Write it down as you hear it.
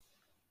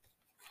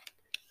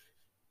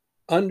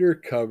Under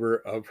cover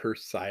of her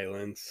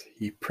silence,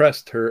 he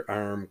pressed her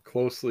arm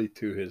closely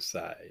to his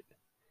side.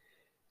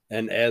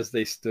 And as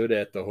they stood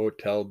at the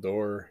hotel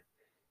door,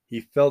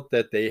 he felt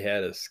that they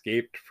had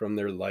escaped from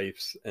their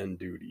lives and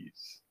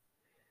duties,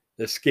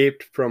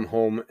 escaped from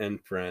home and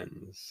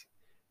friends,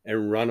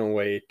 and run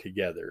away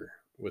together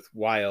with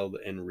wild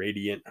and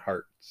radiant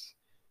hearts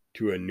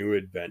to a new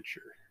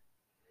adventure.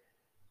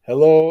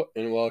 Hello,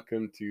 and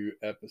welcome to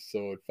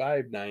episode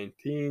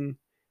 519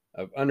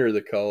 of Under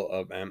the Cull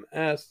of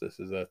MS. This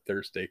is a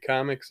Thursday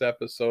Comics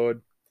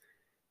episode.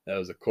 That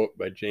was a quote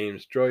by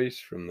James Joyce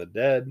from The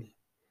Dead.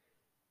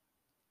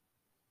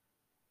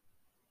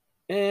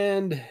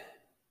 And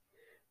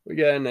we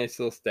got a nice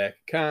little stack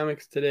of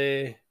comics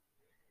today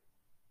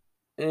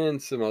and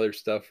some other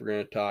stuff we're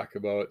going to talk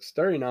about.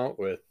 Starting out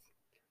with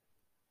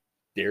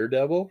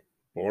Daredevil,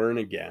 Born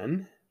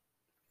Again.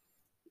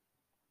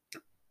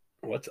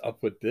 What's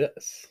up with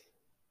this?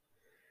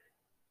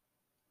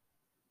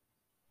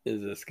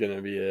 Is this going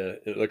to be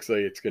it looks like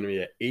it's going to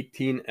be an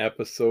 18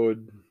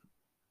 episode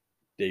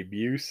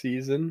debut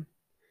season.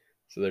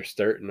 So they're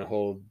starting the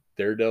whole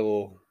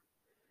Daredevil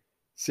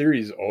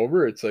series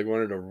over. It's like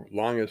one of the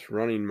longest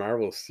running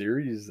Marvel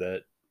series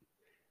that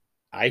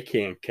I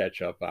can't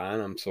catch up on.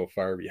 I'm so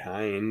far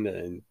behind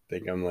and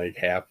think I'm like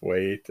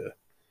halfway to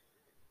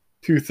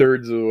 2/3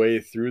 of the way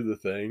through the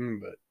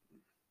thing, but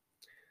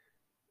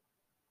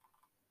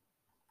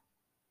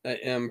I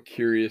am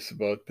curious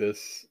about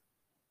this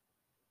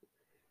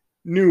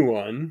new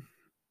one.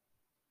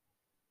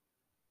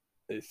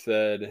 They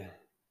said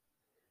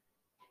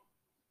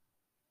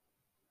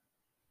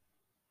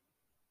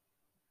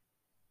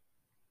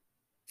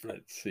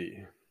let's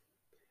see.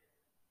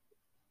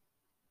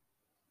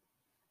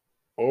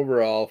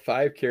 Overall,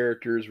 5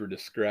 characters were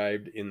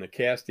described in the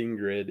casting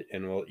grid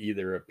and will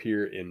either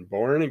appear in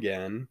Born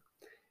Again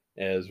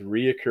as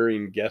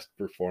reoccurring guest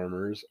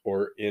performers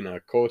or in a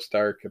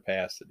co-star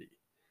capacity.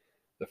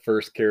 The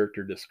first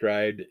character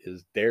described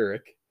is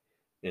Derek,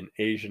 an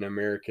Asian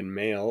American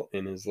male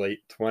in his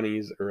late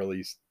 20s,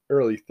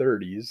 early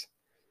 30s,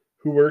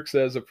 who works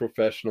as a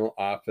professional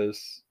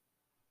office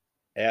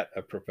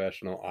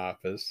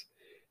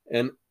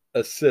and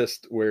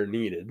assist where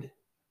needed.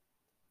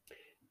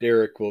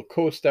 Derek will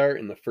co-star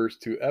in the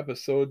first 2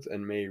 episodes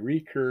and may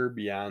recur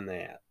beyond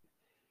that.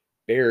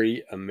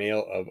 Barry, a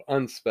male of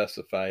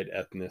unspecified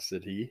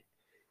ethnicity,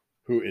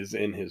 who is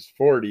in his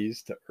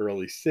 40s to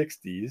early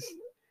 60s,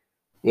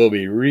 will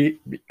be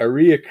a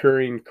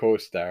reoccurring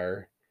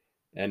co-star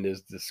and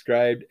is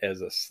described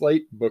as a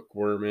slight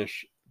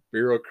bookwormish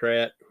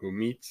bureaucrat who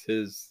meets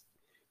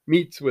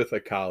with a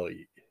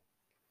colleague.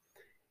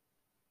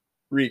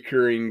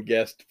 Recurring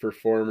guest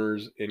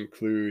performers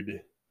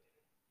include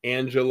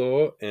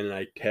Angelo, an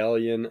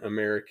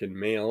Italian-American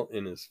male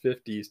in his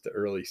 50s to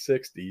early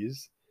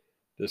 60s,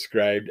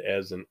 described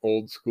as an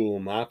old-school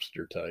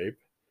mobster type,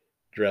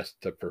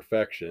 dressed to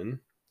perfection.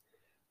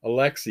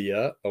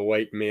 Alexia, a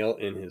white male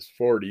in his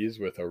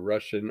 40s with a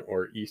Russian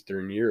or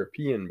Eastern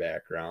European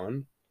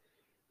background,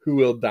 who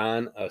will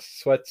don a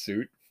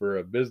sweatsuit for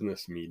a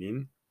business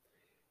meeting.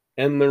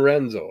 And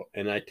Lorenzo,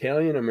 an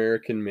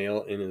Italian-American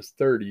male in his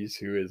 30s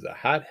who is a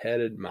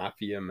hot-headed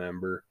mafia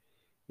member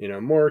in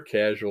a more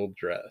casual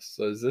dress.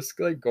 So is this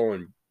like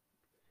going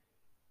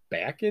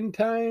back in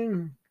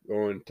time?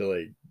 Going to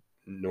like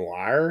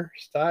noir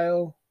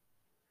style?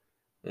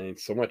 I mean,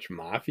 so much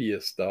mafia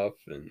stuff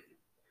and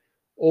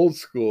old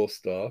school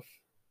stuff.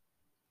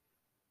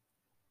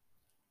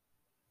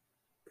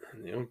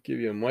 They don't give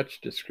you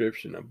much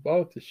description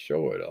about the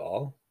show at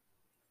all.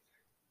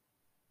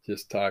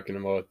 Just talking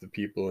about the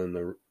people in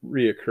the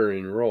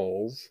reoccurring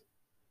roles.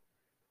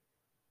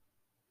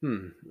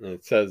 And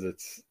it says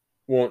it's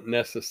won't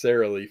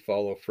necessarily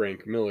follow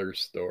Frank Miller's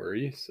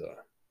story, so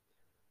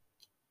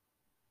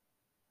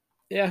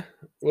yeah,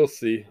 we'll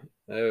see.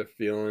 I have a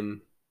feeling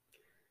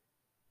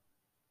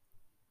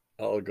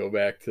I'll go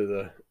back to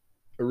the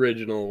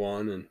original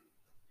one and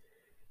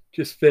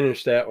just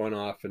finish that one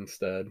off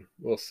instead.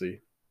 We'll see.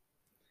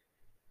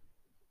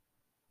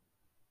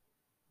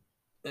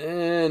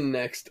 And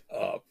next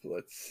up,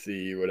 let's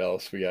see what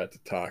else we got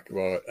to talk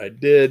about. I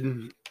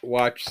did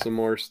watch some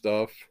more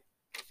stuff.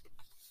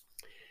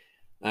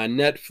 On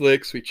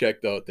Netflix, we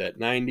checked out that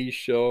 90s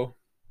show.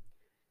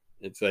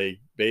 It's like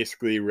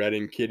basically Red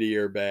and Kitty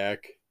are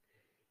back,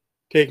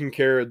 taking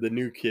care of the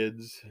new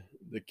kids,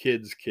 the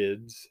kids,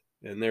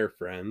 and their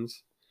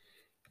friends.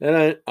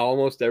 And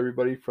almost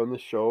everybody from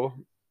the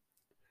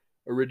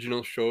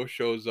original show,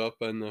 shows up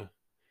on the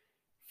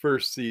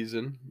first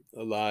season.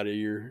 A lot of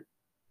your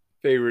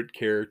favorite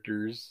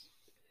characters,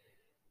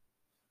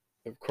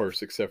 of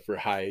course, except for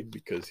Hyde,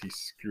 because he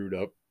screwed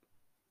up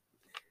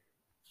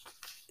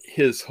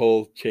his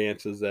whole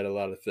chances at a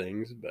lot of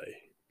things by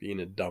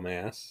being a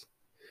dumbass,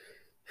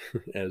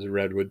 as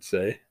Red would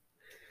say.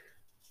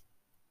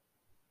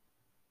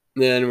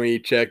 Then we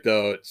checked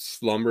out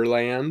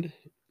Slumberland,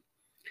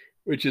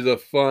 which is a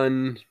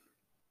fun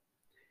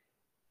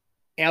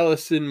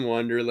Alice in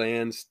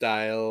Wonderland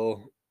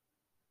style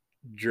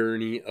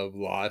journey of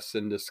loss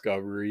and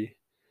discovery.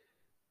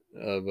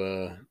 of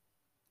a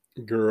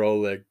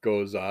girl that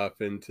goes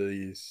off into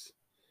these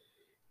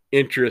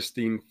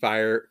interesting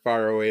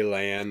faraway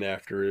land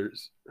after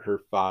her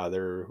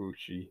father, who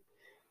she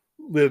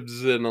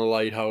lives in a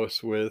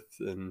lighthouse with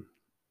and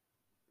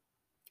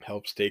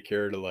helps take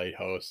care of the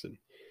lighthouse, and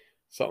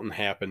something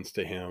happens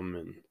to him,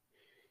 and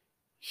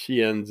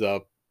she ends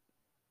up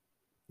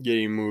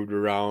getting moved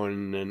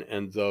around and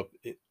ends up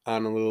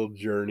on a little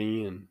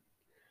journey and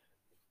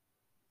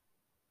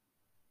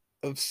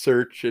of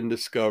search and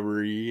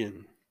discovery,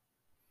 and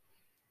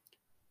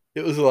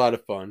it was a lot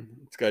of fun.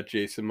 It's got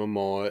Jason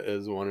Momoa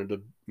as one of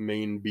the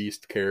main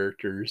beast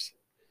characters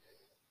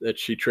that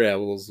she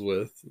travels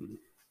with. And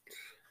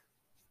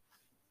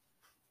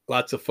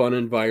lots of fun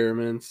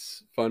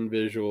environments, fun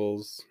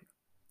visuals.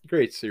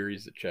 Great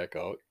series to check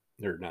out.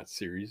 Or not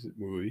series,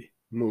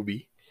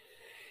 movie.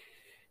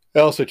 I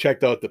also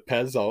checked out the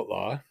Pez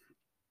Outlaw.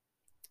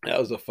 That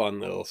was a fun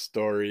little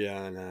story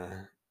on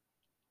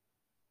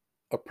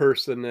a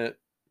person that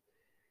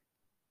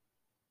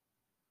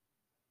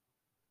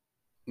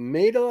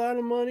made a lot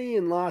of money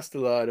and lost a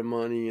lot of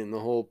money in the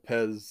whole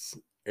Pez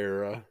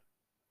era,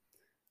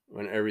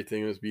 when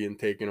everything was being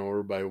taken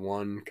over by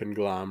one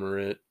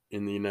conglomerate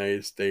in the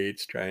United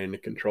States trying to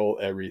control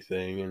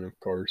everything. And of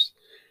course,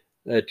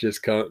 that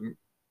just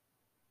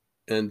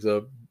ends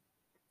up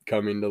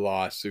coming to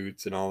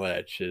lawsuits and all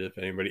that shit if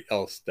anybody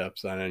else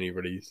steps on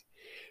anybody's.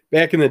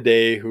 Back in the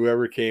day,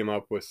 whoever came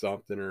up with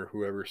something or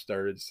whoever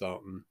started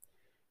something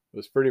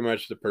was pretty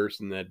much the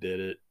person that did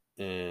it.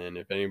 And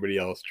if anybody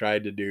else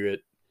tried to do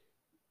it,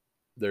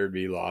 there'd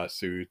be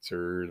lawsuits,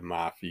 or the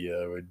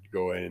mafia would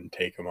go in and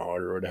take them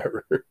out or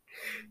whatever.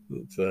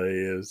 So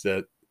it was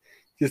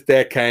just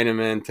that kind of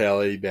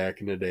mentality back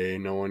in the day.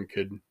 No one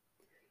could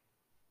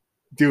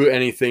do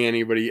anything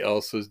anybody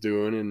else was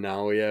doing, and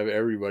now we have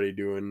everybody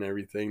doing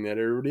everything that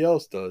everybody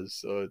else does.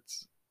 So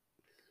it's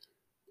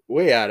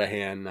way out of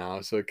hand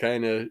now. So it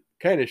kind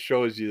of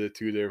shows you the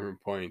two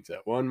different points.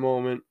 At one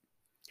moment,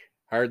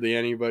 hardly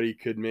anybody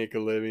could make a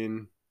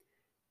living.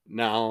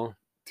 Now,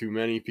 too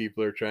many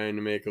people are trying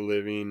to make a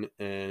living,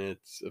 and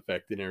it's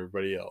affecting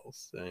everybody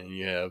else. And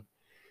you have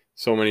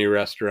so many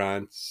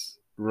restaurants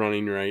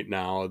running right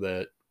now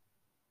that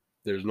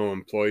there's no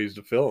employees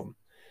to fill them.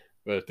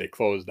 But if they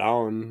close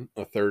down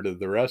a third of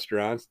the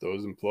restaurants,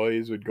 those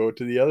employees would go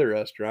to the other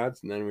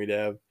restaurants, and then we'd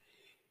have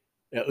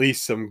at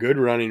least some good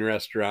running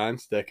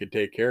restaurants that could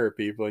take care of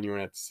people, and you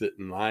wouldn't have to sit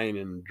in line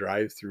and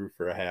drive through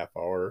for a half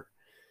hour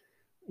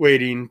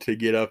waiting to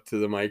get up to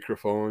the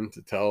microphone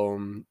to tell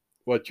them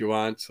what you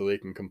want so they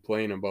can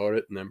complain about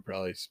it and then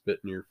probably spit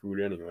in your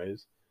food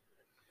anyways.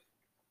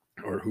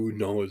 Or who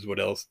knows what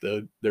else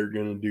they're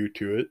going to do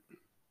to it.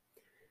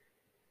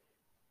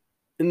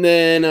 And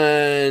then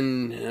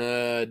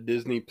on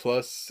Disney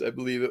Plus, I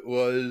believe it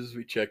was,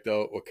 we checked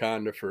out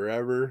Wakanda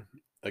Forever.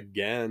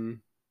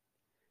 Again,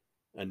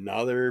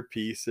 another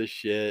piece of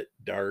shit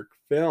dark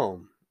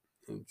film.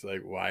 It's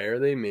like, why are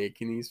they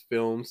making these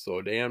films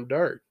so damn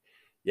dark?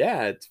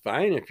 Yeah, it's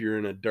fine if you're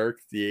in a dark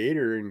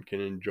theater and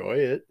can enjoy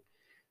it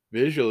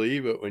visually,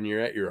 but when you're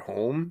at your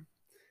home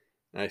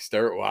and I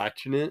start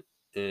watching it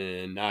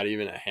and not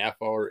even a half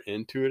hour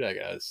into it, I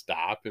gotta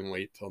stop and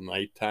wait till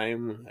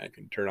nighttime. I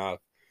can turn off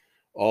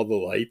all the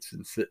lights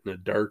and sit in a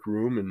dark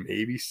room and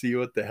maybe see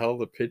what the hell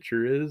the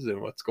picture is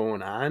and what's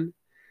going on.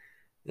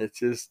 It's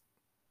just,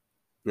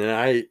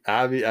 and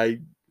I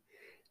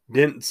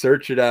didn't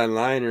search it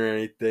online or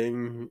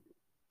anything.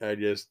 I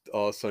just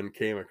all of a sudden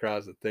came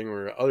across a thing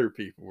where other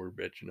people were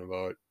bitching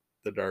about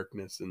the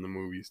darkness in the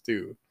movies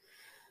too.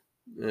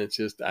 And it's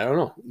just, I don't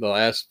know, the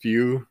last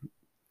few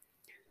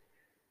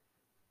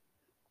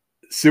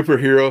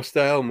superhero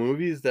style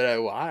movies that I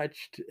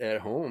watched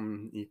at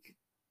home, you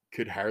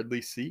could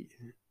hardly see.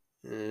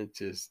 And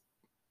it's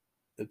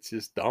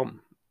just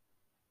dumb.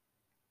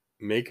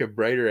 Make a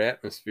brighter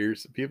atmosphere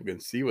so people can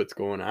see what's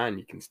going on.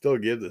 You can still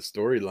give the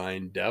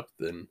storyline depth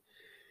and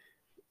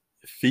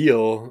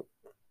feel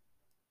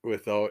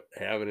without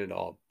having it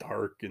all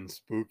dark and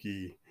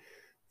spooky.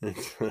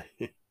 It's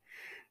like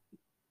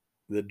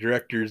the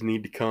directors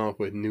need to come up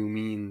with new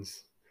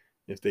means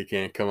if they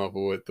can't come up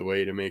with the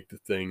way to make the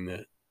thing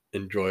that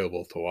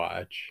enjoyable to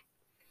watch.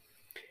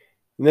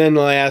 And then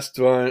the last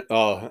one,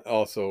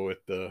 also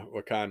with the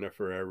Wakanda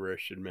Forever, I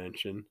should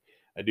mention,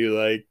 I do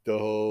like the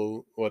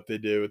whole what they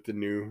did with the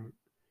new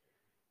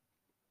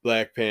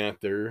Black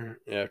Panther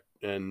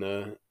and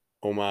the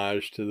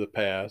homage to the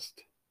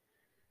past.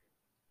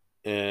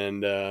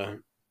 And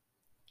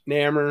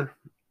Namor,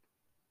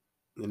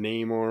 the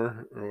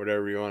Namor, or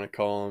whatever you want to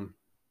call him,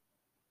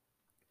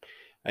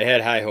 I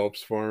had high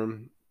hopes for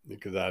him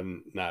because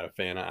I'm not a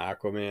fan of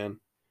Aquaman.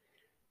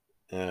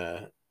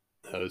 I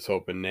was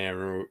hoping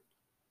Namor,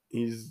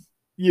 he's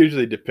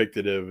usually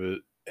depicted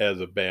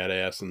as a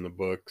badass in the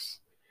books.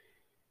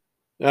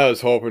 I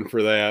was hoping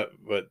for that,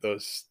 but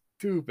those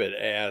stupid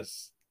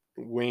ass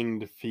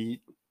winged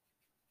feet,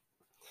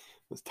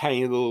 those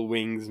tiny little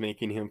wings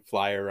making him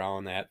fly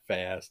around that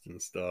fast and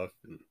stuff.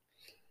 And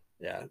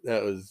yeah,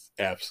 that was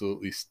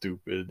absolutely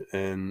stupid.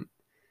 And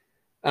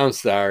I'm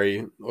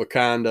sorry,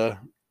 Wakanda,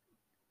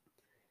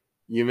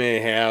 you may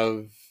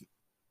have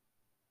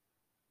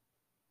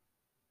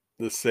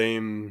the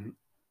same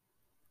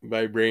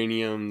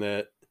vibranium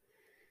that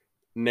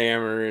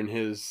Namor and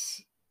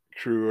his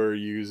crew are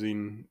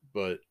using,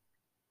 but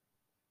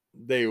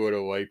they would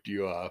have wiped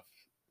you off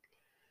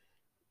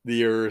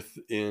the earth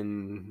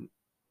in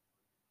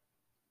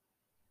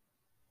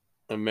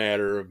a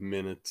matter of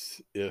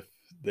minutes if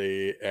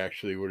they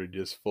actually would have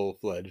just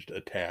full-fledged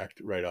attacked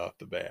right off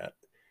the bat.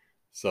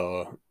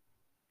 So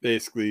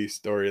basically,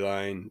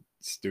 storyline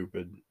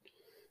stupid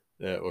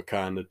that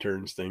Wakanda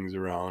turns things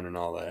around and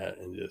all that,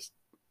 and just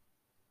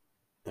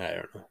I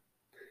don't know.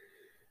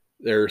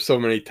 There are so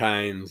many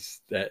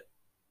times that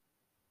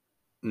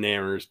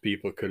Namor's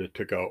people could have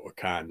took out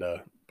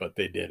Wakanda, but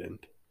they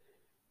didn't.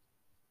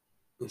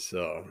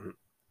 So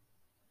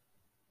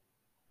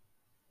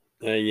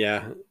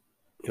yeah,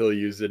 he'll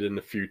use it in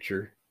the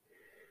future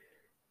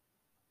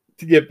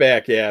to get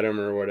back at him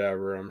or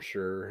whatever, I'm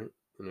sure,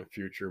 in a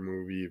future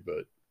movie.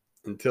 But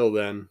until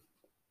then,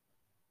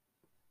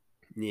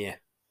 yeah,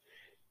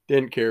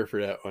 didn't care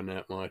for that one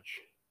that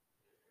much.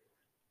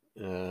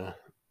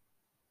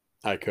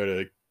 I could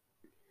have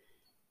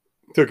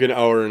took an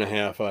hour and a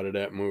half out of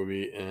that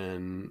movie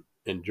and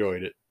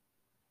enjoyed it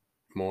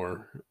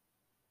more.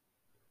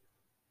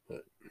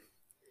 But,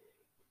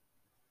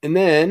 and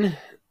then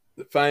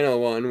the final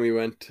one, we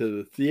went to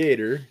the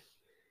theater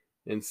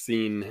and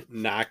seen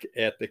Knock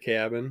at the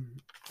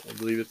Cabin, I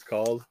believe it's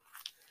called,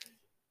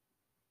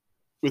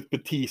 with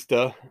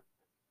Batista.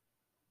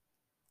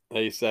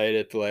 I decided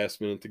at the last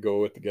minute to go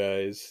with the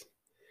guys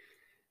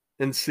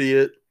and see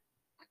it.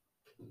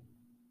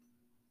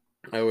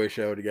 I wish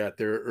I would have got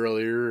there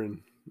earlier.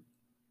 And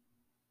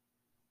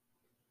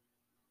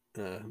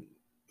the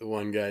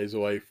one guy's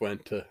wife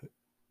went to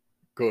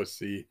go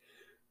see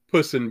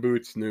Puss in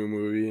Boots' new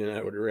movie, and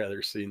I would have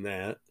rather seen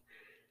that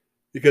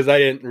because I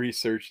didn't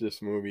research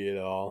this movie at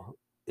all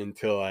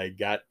until I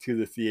got to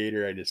the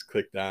theater. I just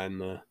clicked on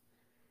the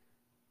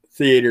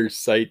theater's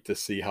site to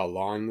see how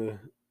long the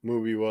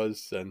movie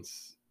was,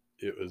 since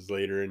it was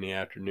later in the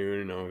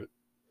afternoon, and I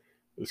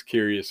was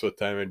curious what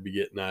time I'd be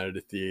getting out of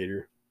the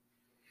theater.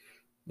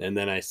 And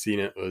then I seen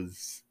it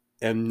was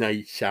M.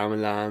 Night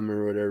Shyamalan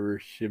or whatever,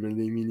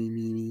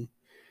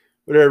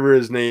 whatever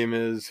his name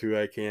is, who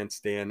I can't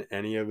stand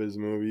any of his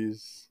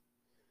movies.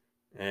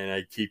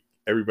 And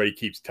everybody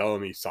keeps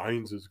telling me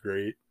Signs is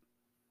great.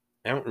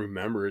 I don't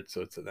remember it,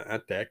 so it's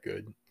not that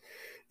good.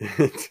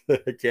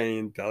 I can't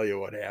even tell you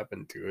what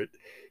happened to it.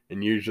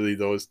 And usually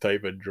those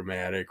type of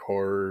dramatic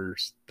horror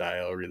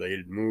style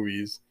related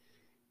movies,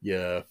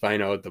 you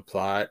find out the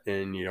plot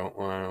and you don't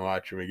want to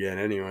watch them again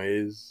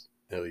anyways.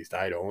 At least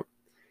I don't.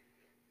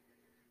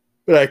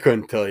 But I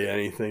couldn't tell you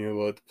anything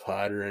about the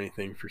plot or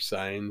anything for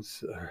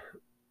Signs.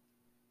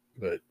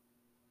 But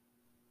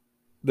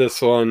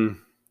this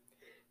one,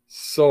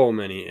 so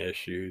many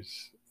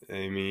issues.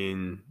 I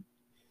mean,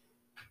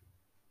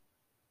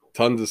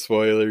 tons of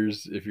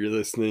spoilers if you're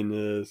listening to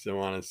this and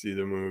want to see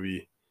the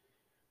movie.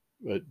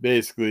 But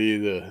basically,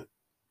 the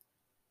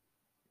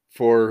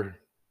four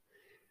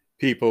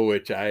people,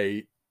 which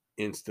I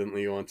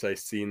instantly, once I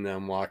seen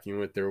them walking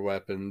with their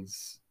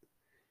weapons,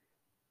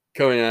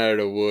 coming out of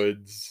the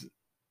woods,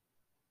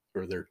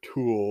 or their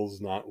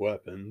tools, not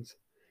weapons,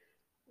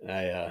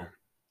 I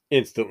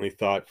instantly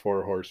thought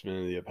Four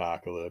Horsemen of the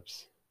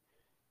Apocalypse.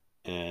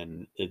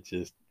 And it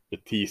just,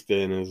 Batista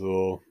and his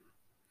little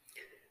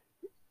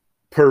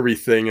pervy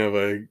thing of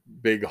a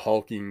big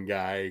hulking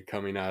guy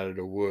coming out of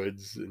the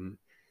woods and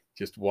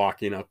just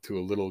walking up to a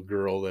little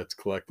girl that's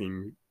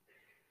collecting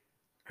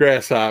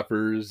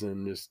grasshoppers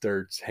and just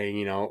starts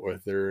hanging out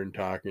with her and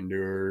talking to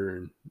her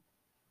and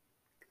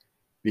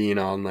being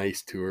all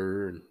nice to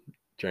her and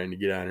trying to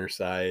get on her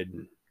side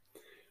and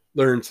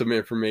learn some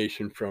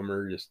information from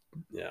her. Just,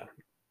 yeah,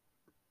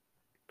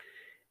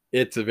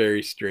 it's a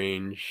very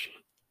strange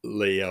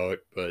layout,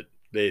 but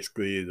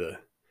basically the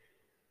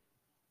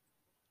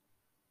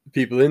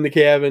people in the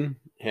cabin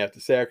have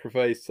to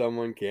sacrifice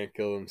someone, can't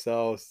kill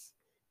themselves.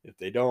 If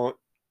they don't,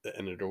 the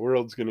end of the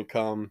world's going to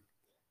come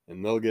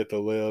and they'll get to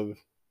live.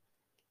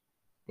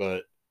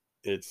 But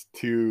it's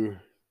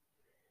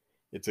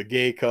it's a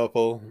gay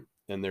couple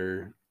and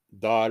their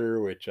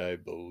daughter, which I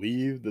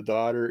believe the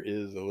daughter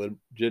is a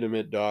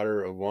legitimate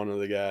daughter of one of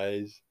the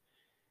guys.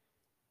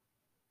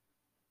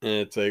 And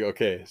it's like,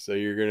 okay, so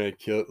you're going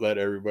to let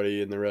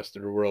everybody in the rest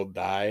of the world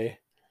die.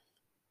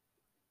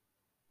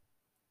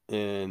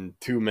 And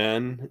two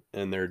men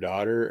and their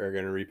daughter are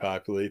going to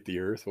repopulate the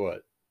earth.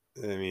 What?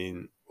 I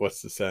mean,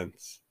 what's the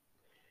sense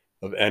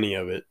of any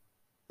of it?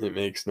 It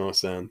makes no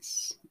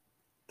sense.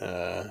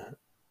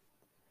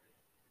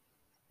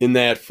 In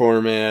that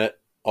format,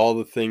 all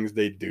the things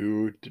they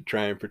do to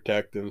try and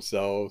protect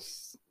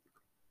themselves,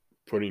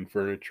 putting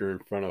furniture in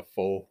front of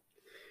full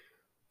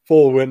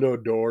window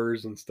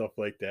doors and stuff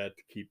like that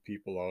to keep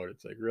people out.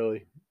 It's like,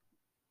 really?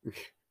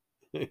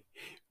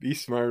 Be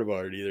smart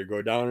about it. Either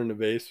go down in the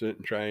basement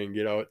and try and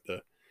get out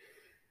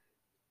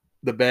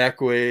the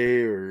back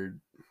way, or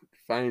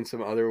find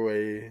some other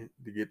way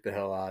to get the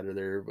hell out of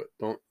there, but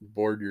don't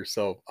board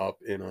yourself up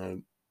in a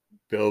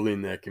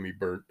building that can be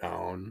burnt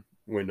down,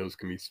 windows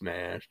can be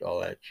smashed, all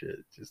that shit.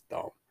 It's just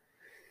dumb.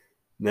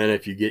 And then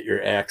if you get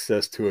your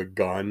access to a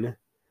gun,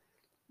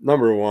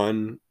 number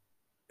one,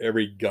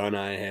 every gun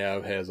I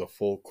have has a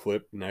full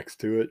clip next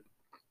to it.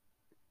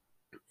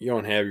 You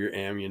don't have your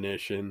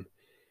ammunition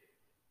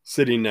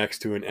sitting next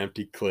to an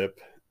empty clip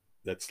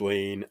that's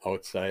laying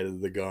outside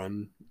of the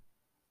gun.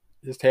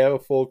 Just have a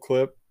full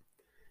clip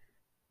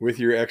with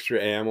your extra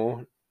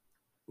ammo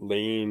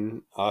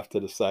laying off to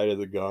the side of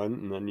the gun,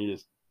 and then you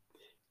just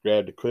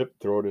grab the clip,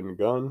 throw it in the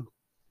gun,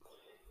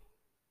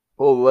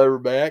 pull the lever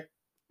back,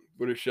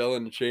 put a shell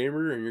in the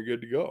chamber, and you're good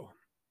to go.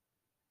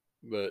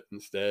 But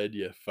instead,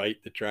 you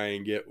fight to try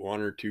and get one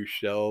or two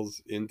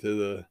shells into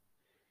the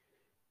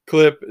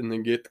clip, and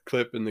then get the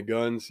clip in the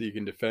gun so you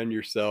can defend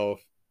yourself,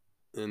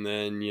 and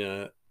then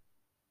you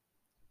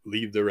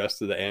leave the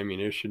rest of the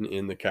ammunition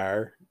in the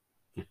car.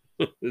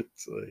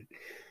 It's like,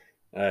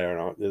 I don't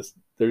know.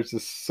 There's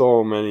just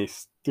so many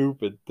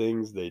stupid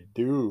things they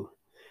do.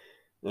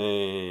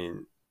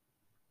 And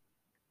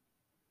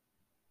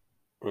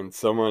when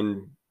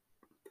something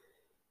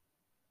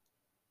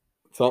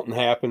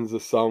happens to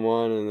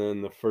someone, and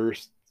then the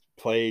first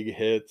plague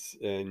hits,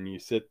 and you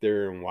sit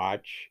there and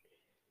watch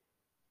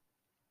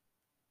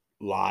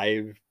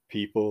live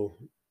people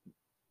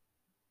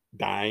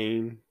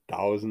dying,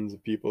 thousands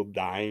of people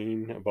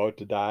dying, about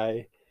to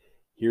die,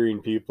 hearing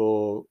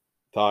people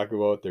talk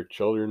about their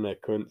children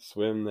that couldn't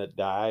swim that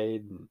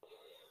died, and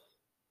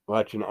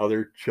watching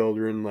other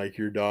children like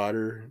your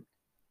daughter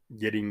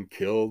getting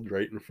killed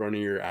right in front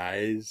of your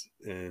eyes,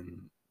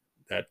 and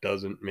that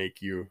doesn't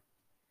make you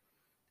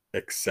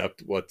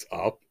accept what's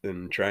up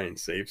and try and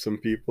save some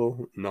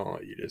people. No,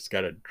 you just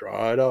gotta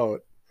draw it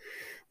out.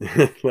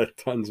 Let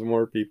tons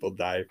more people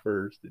die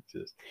first. It's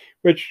just,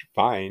 which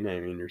fine. I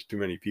mean, there's too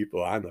many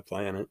people on the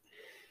planet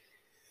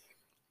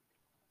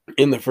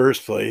in the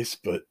first place,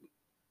 but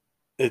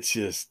it's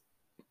just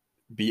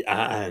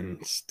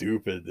beyond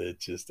stupid.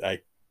 It's just,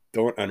 I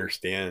don't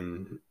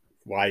understand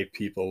why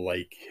people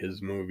like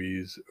his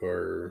movies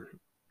or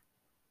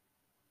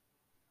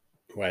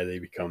why they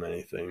become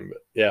anything.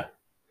 But yeah,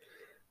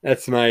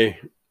 that's my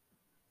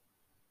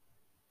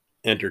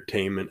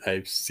entertainment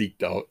I've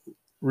seeked out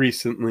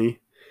recently.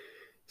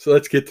 So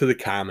let's get to the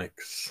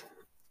comics.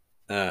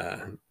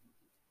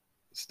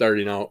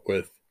 Starting out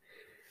with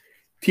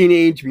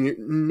Teenage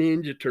Mutant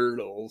Ninja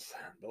Turtles,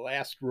 The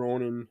Last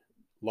Ronin,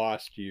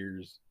 Lost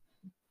Years,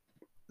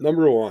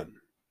 number 1.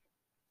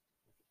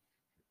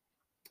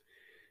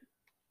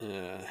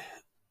 There's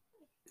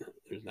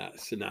not a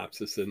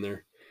synopsis in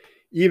there.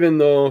 Even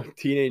though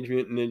Teenage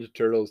Mutant Ninja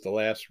Turtles, The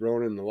Last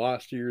Ronin, The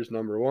Lost Years,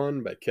 number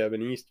 1 by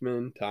Kevin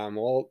Eastman, Tom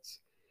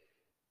Waltz,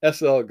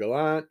 S.L.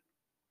 Gallant,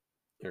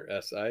 or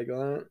S.I.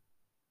 Gallant,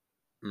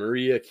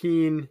 Maria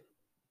Keene,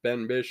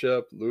 Ben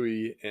Bishop,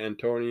 Louis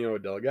Antonio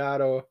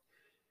Delgado,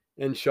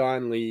 and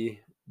Sean Lee,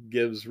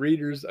 gives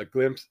readers a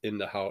glimpse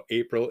into how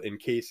April and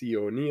Casey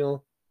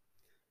O'Neill,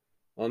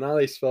 well, now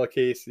they spell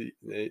Casey,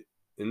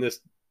 in this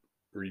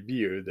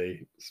review,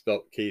 they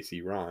spelt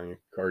Casey wrong,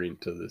 according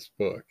to this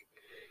book.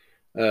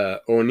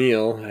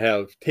 O'Neill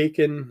have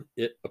taken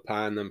it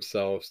upon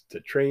themselves to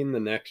train the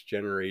next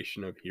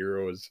generation of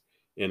heroes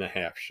in a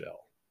half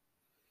shell.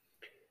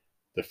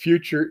 The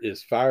future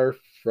is far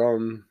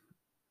from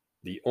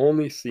the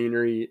only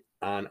scenery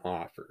on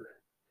offer.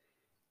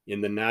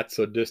 In the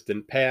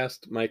not-so-distant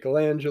past,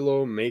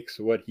 Michelangelo makes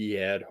what he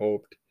had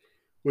hoped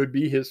would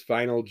be his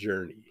final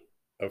journey.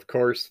 Of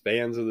course,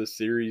 fans of the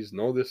series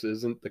know this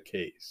isn't the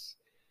case,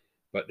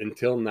 but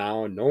until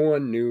now, no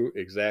one knew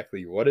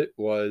exactly what it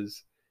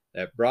was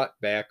that brought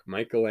back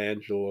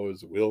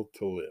Michelangelo's will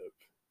to live.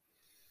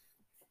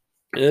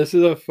 And this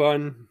is a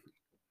fun,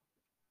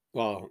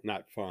 well,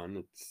 not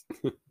fun,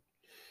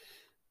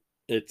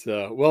 it's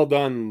a well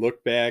done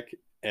look back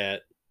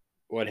at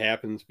what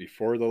happens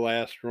before The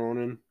Last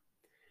Ronin,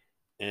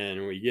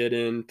 and we get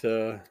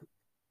into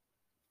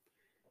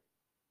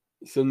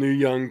some new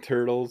young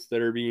turtles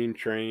that are being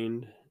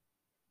trained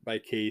by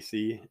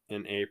Casey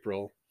and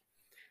April.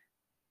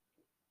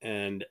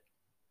 And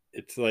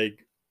it's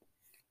like,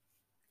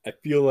 I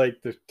feel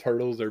like the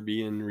turtles are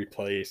being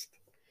replaced.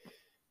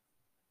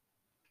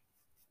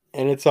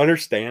 And it's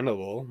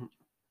understandable.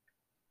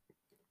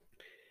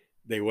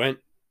 They went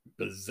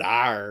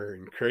bizarre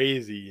and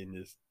crazy and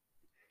just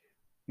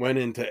went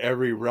into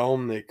every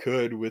realm they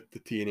could with the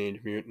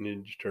Teenage Mutant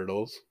Ninja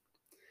Turtles.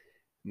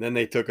 And then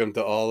they took them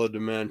to all the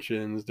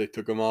dimensions. They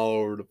took them all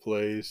over the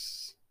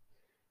place.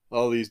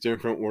 All these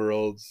different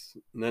worlds.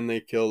 And then they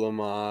killed them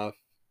off.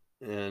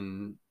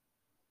 And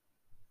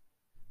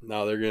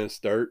now they're going to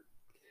start,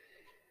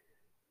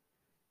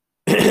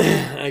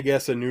 I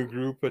guess, a new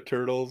group of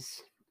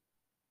turtles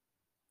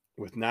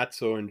with not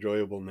so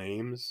enjoyable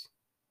names.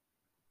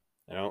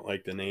 I don't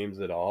like the names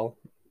at all.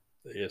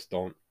 They just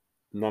don't,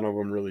 none of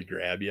them really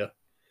grab you.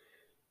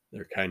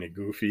 They're kind of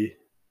goofy.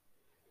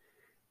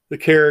 The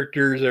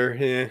characters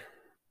are,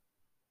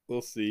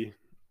 we'll see.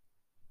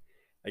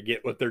 I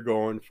get what they're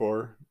going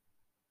for.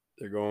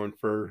 They're going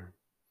for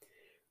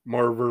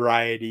more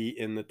variety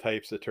in the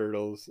types of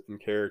turtles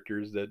and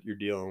characters that you're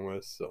dealing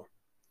with. So,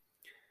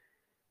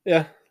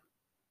 yeah,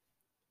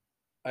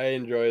 I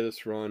enjoy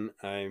this run.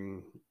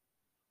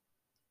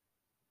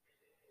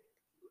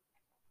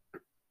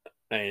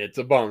 It's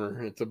a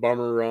bummer. It's a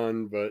bummer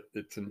run, but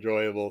it's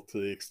enjoyable to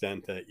the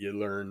extent that you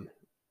learn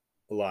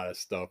a lot of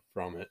stuff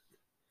from it.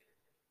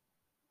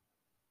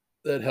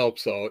 That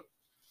helps out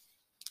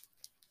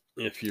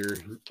if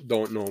you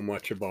don't know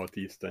much about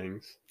these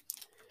things.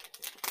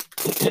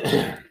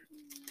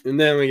 And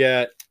then we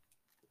got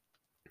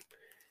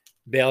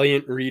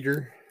Valiant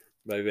Reader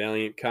by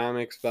Valiant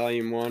Comics,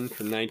 Volume 1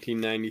 from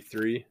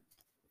 1993.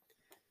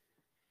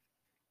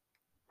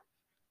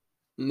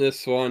 And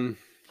this one,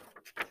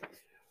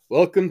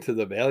 welcome to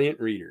the Valiant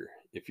Reader.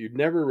 If you've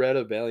never read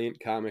a Valiant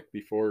comic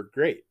before,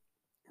 great.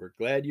 We're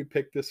glad you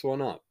picked this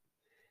one up.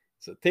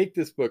 So take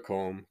this book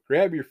home,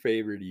 grab your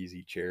favorite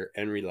easy chair,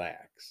 and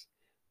relax.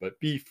 But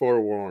be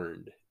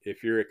forewarned,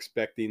 if you're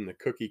expecting the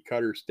cookie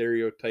cutter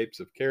stereotypes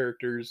of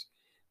characters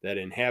that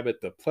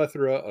inhabit the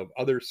plethora of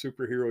other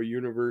superhero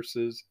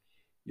universes,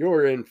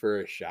 you're in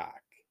for a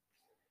shock.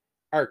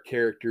 Our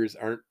characters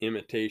aren't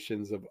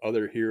imitations of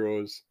other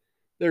heroes.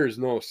 There's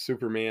no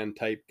Superman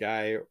type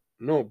guy,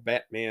 no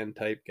Batman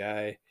type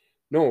guy,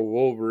 no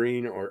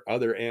Wolverine or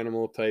other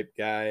animal type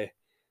guy.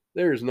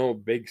 There's no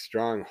big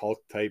strong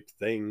Hulk type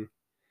thing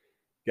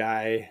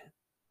guy,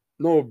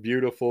 no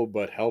beautiful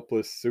but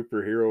helpless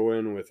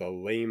superheroine with a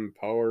lame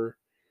power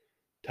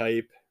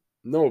type,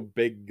 no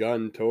big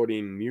gun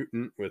toting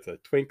mutant with a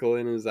twinkle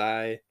in his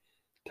eye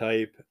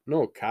type,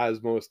 no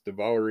cosmos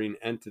devouring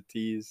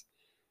entities,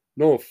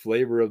 no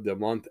flavor of the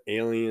month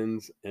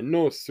aliens, and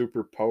no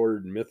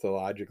superpowered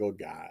mythological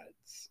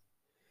gods.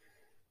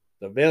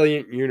 The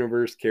Valiant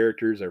Universe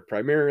characters are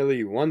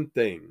primarily one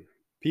thing: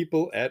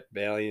 people at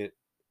Valiant.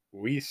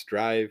 We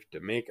strive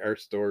to make our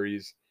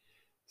stories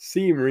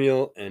seem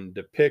real and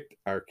depict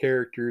our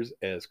characters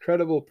as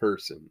credible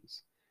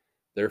persons.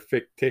 They're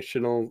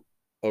fictional,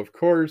 of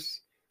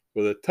course,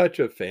 with a touch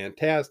of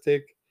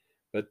fantastic,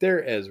 but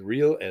they're as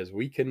real as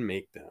we can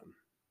make them.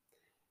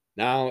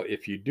 Now,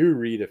 if you do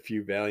read a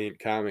few Valiant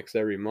comics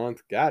every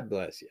month, God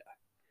bless you.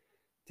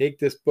 Take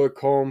this book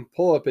home,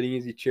 pull up an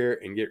easy chair,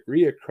 and get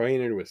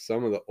reacquainted with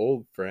some of the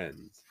old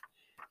friends.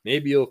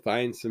 Maybe you'll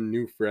find some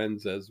new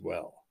friends as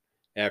well.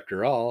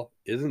 After all,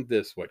 isn't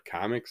this what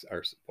comics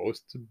are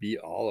supposed to be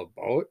all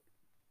about?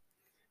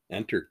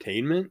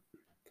 Entertainment?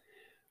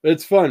 But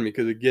it's fun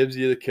because it gives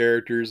you the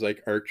characters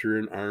like Archer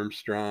and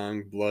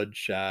Armstrong,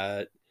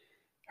 Bloodshot,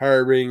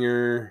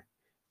 Harbinger,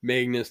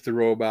 Magnus the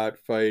Robot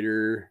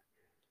Fighter,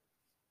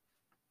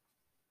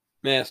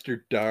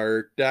 Master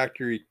Dark,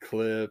 Doctor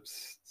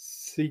Eclipse,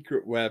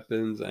 Secret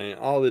Weapons, and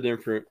all the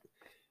different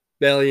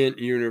Valiant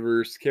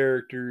Universe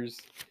characters,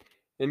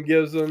 and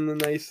gives them the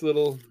nice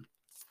little,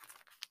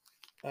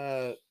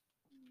 uh,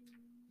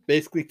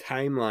 basically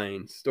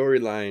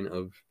storyline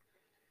of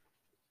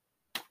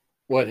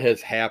what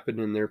has happened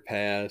in their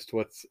past,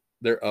 what's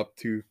they're up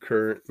to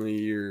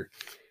currently or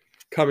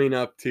coming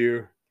up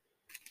to,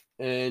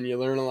 and you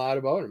learn a lot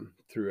about them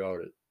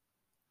throughout it.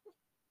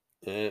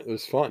 And it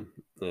was fun.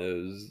 It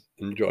was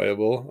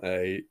enjoyable.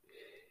 I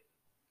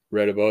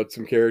read about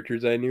some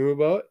characters I knew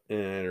about,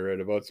 and I read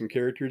about some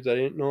characters I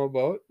didn't know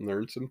about,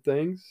 learned some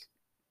things,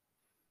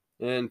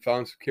 and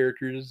found some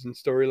characters and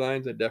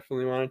storylines I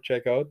definitely want to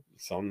check out.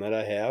 Some that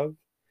I have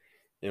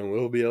and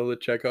will be able to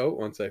check out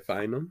once I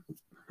find them.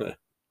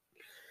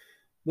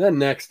 Then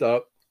next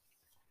up,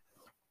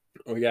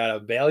 we got a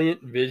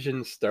Valiant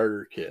Vision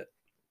Starter Kit,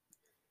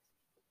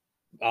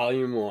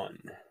 Volume 1.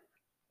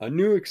 A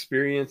new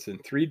experience in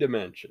 3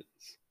 dimensions.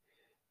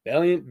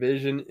 Valiant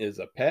Vision is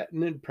a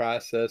patented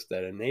process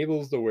that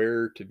enables the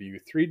wearer to view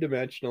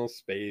 3-dimensional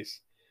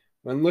space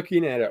when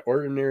looking at an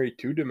ordinary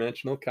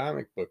 2-dimensional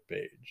comic book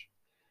page.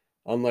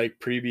 Unlike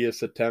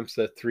previous attempts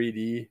at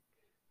 3D,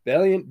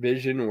 Valiant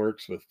Vision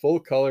works with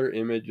full-color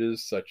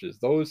images such as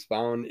those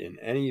found in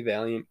any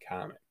Valiant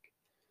comic.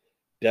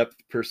 Depth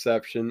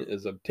perception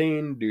is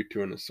obtained due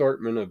to an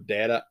assortment of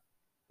data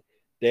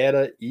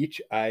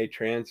each eye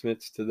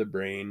transmits to the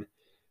brain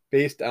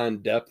based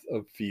on depth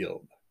of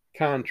field,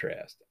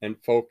 contrast, and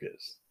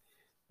focus.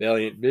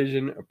 Valiant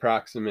Vision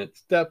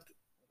approximates depth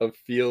of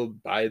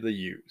field by the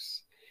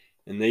use.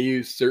 And they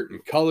use certain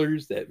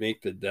colors that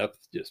make the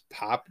depth just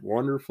pop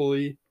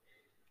wonderfully.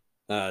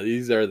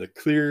 These are the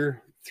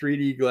clear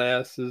 3D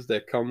glasses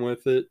that come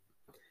with it.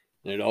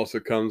 And it also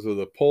comes with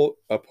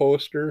a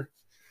poster,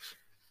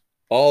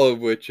 all of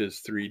which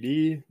is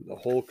 3D, the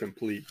whole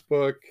complete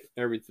book,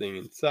 everything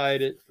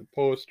inside it, the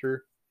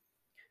poster.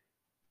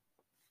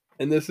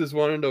 And this is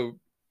one of the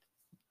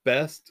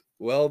best,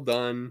 well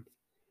done,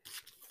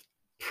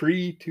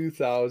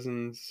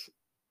 pre-2000s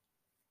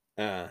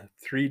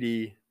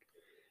 3D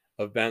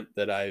event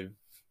that I've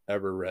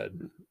ever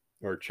read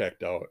or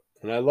checked out.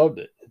 And I loved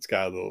it. It's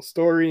got a little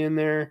story in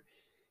there,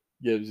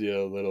 gives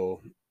you a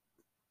little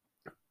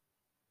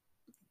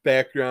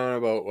background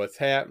about what's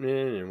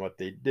happening and what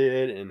they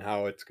did and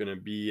how it's going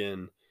to be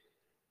in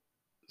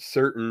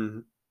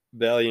certain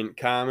Valiant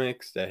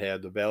Comics that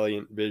had the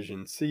Valiant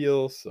Vision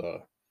seal.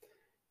 So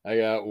I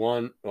got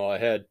one. Well, I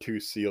had 2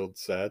 sealed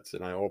sets,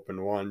 and I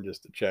opened one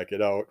just to check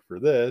it out for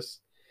this,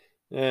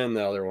 and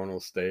the other one will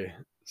stay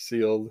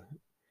sealed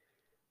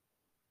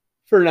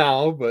for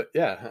now. But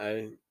yeah,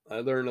 I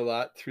learned a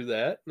lot through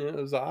that, and it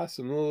was an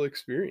awesome little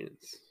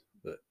experience.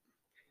 But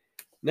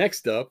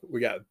next up, we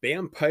got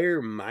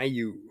Vampire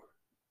Mayu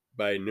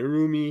by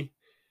Narumi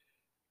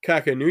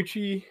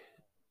Kakanuchi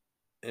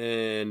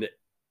and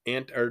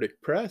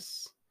Antarctic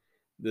Press.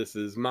 This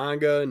is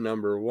manga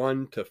number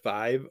 1 to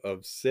 5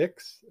 of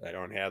 6. I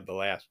don't have the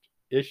last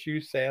issue,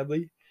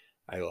 sadly.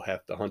 I will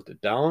have to hunt it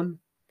down.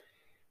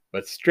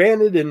 But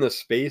stranded in the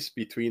space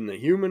between the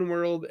human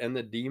world and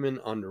the demon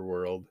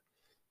underworld,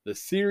 the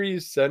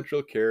series'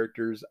 central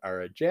characters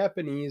are a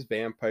Japanese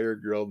vampire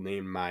girl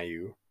named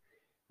Mayu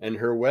and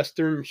her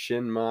Western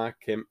Shinma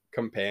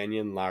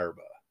companion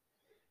Larva.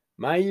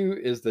 Mayu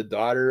is the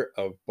daughter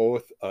of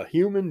both a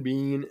human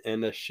being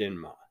and a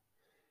Shinma,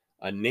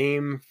 a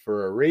name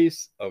for a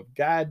race of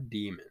god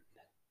demon.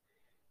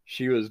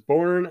 She was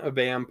born a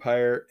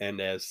vampire,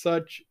 and as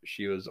such,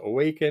 she was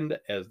awakened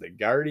as the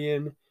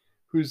guardian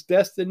whose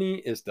destiny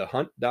is to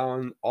hunt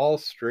down all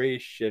stray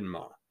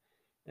Shinma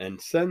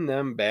and send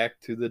them back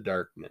to the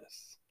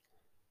darkness.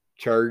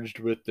 Charged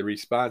with the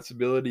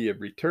responsibility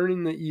of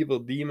returning the evil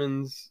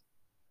demons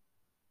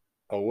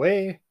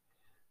away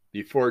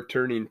before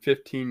turning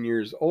 15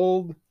 years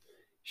old,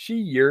 she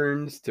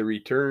yearns to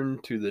return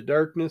to the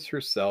darkness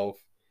herself,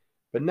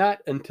 but not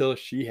until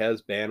she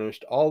has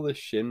banished all the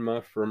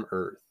Shinma from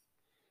Earth.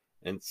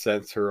 And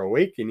since her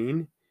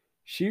awakening,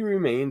 she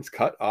remains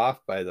cut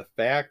off by the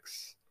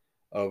facts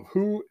of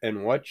who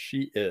and what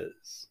she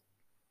is.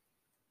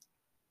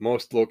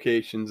 Most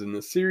locations in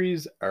the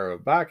series are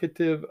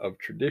evocative of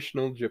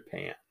traditional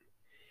Japan.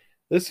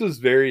 This was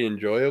very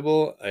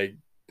enjoyable. I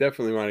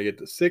definitely want to get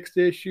the 6th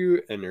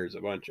issue, and there's a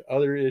bunch of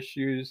other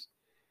issues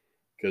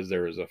because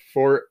there was a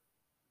 4th.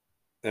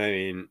 I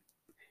mean,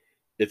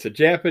 it's a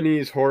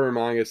Japanese horror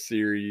manga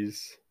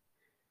series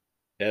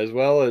as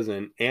well as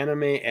an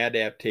anime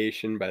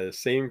adaptation by the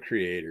same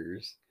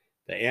creators.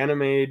 The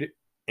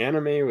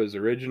anime was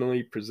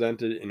originally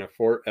presented in a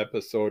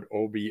 4-episode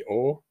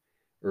OVO,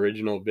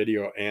 original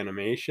video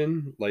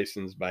animation,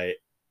 licensed by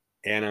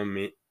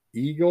Anime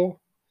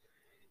Eagle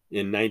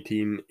in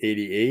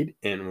 1988,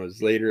 and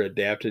was later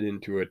adapted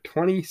into a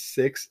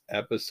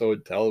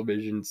 26-episode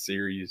television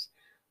series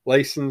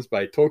licensed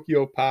by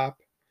Tokyo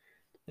Pop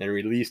and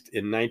released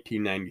in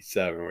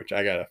 1997, which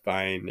I gotta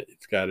find.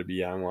 It's got to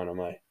be on one of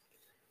my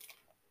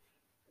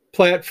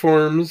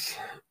platforms,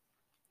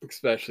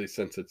 especially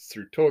since it's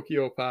through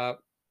Tokyo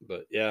Pop.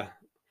 But yeah,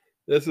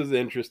 this is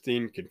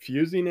interesting,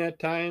 confusing at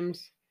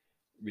times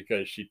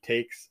because she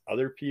takes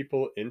other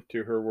people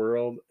into her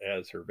world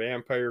as her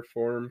vampire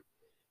form,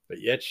 but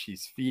yet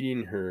she's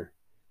feeding her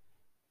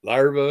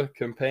larva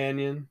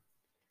companion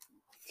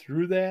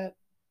through that,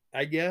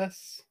 I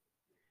guess.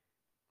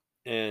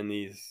 And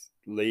these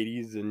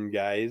ladies and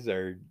guys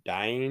are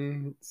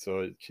dying,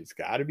 so she's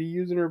got to be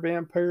using her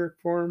vampire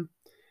form.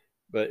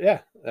 But yeah,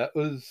 that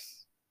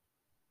was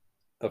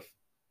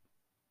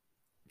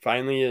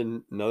finally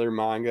another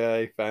manga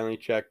I finally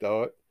checked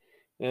out,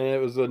 and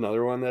it was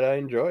another one that I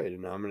enjoyed,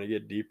 and I'm going to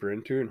get deeper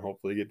into and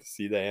hopefully get to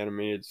see the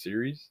animated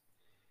series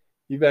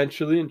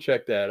eventually and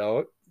check that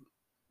out.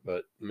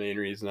 But the main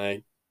reason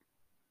I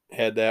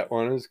had that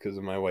one is because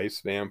of my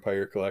wife's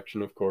vampire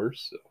collection, of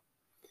course. So.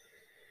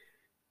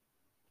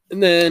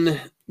 And then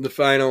the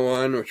final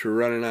one, which we're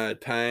running out of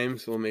time,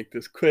 so we'll make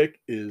this quick,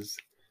 is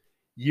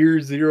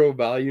Year Zero,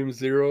 Volume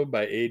 0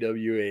 by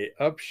AWA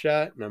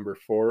Upshot, number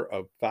 4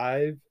 of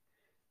 5,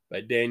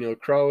 by Daniel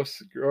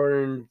Kraus,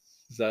 Goran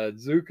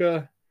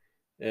Zadzuka,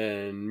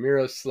 and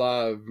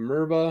Miroslav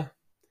Merva.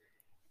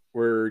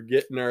 We're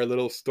getting our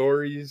little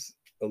stories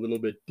a little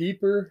bit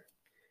deeper,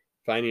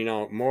 finding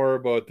out more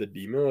about the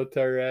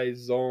demilitarized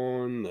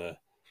zone, the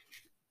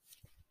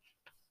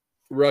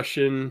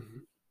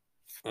Russian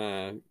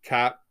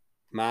cop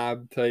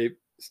mob type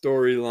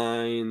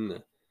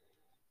storyline.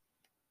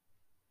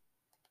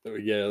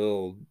 We get a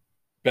little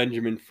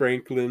Benjamin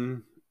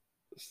Franklin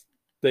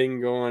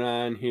thing going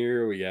on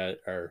here. We got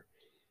our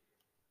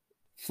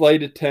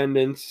flight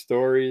attendant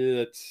story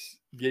that's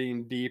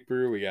getting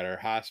deeper. We got our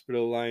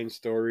hospital line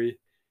story,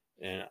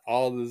 and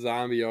all the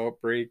zombie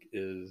outbreak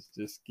is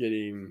just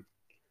getting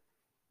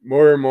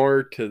more and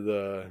more to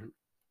the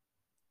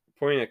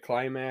point of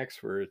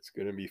climax where it's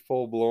going to be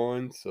full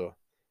blown. So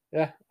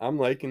yeah, I'm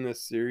liking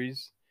this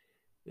series,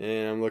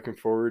 and I'm looking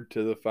forward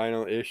to the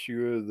final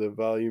issue of the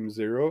volume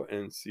 0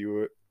 and see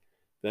what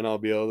then I'll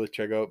be able to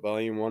check out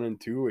volume 1 and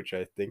 2, which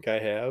I think I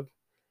have,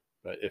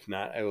 but if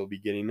not, I will be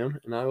getting them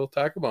and I will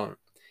talk about them.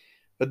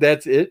 But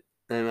that's it.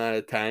 I'm out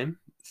of time,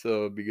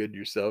 so be good to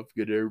yourself,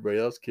 good to everybody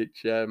else. Kick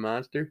Shot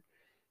Monster.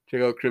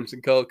 Check out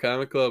Crimson Cult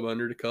Comic Club,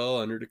 Under the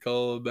Call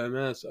of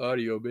MS,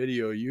 audio,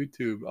 video,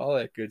 YouTube, all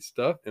that good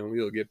stuff, and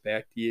we will get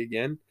back to you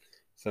again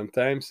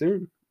sometime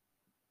soon.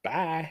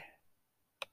 Bye.